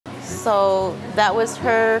So that was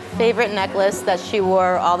her favorite necklace that she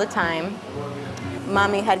wore all the time.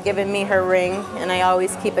 Mommy had given me her ring, and I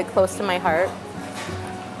always keep it close to my heart.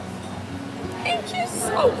 Thank you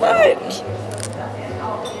so much.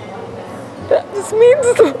 That just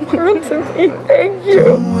means the world to me. Thank you.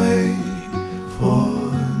 Don't wait for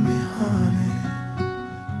me, honey.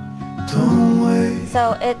 Don't wait.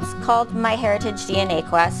 So it's called MyHeritage DNA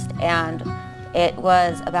Quest, and it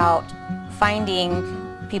was about finding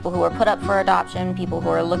people who were put up for adoption, people who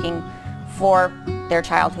are looking for their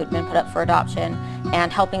child who had been put up for adoption,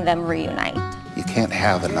 and helping them reunite. You can't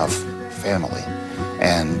have enough family,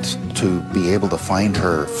 and to be able to find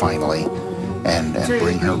her finally and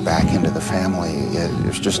bring her back into the family,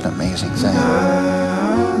 it's just an amazing thing.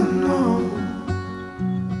 I know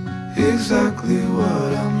exactly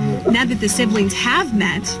what I'm looking. Now that the siblings have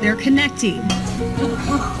met, they're connecting.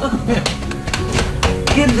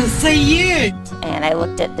 Good to see you. And I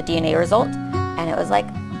looked at the DNA result, and it was like,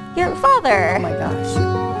 your father. Oh my gosh.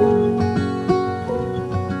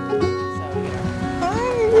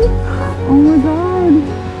 Oh my God.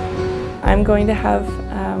 I'm going to have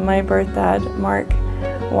my birth dad, Mark,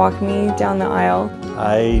 walk me down the aisle.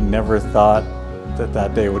 I never thought that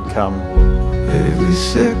that day would come. Every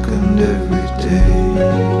second, every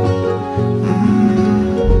day.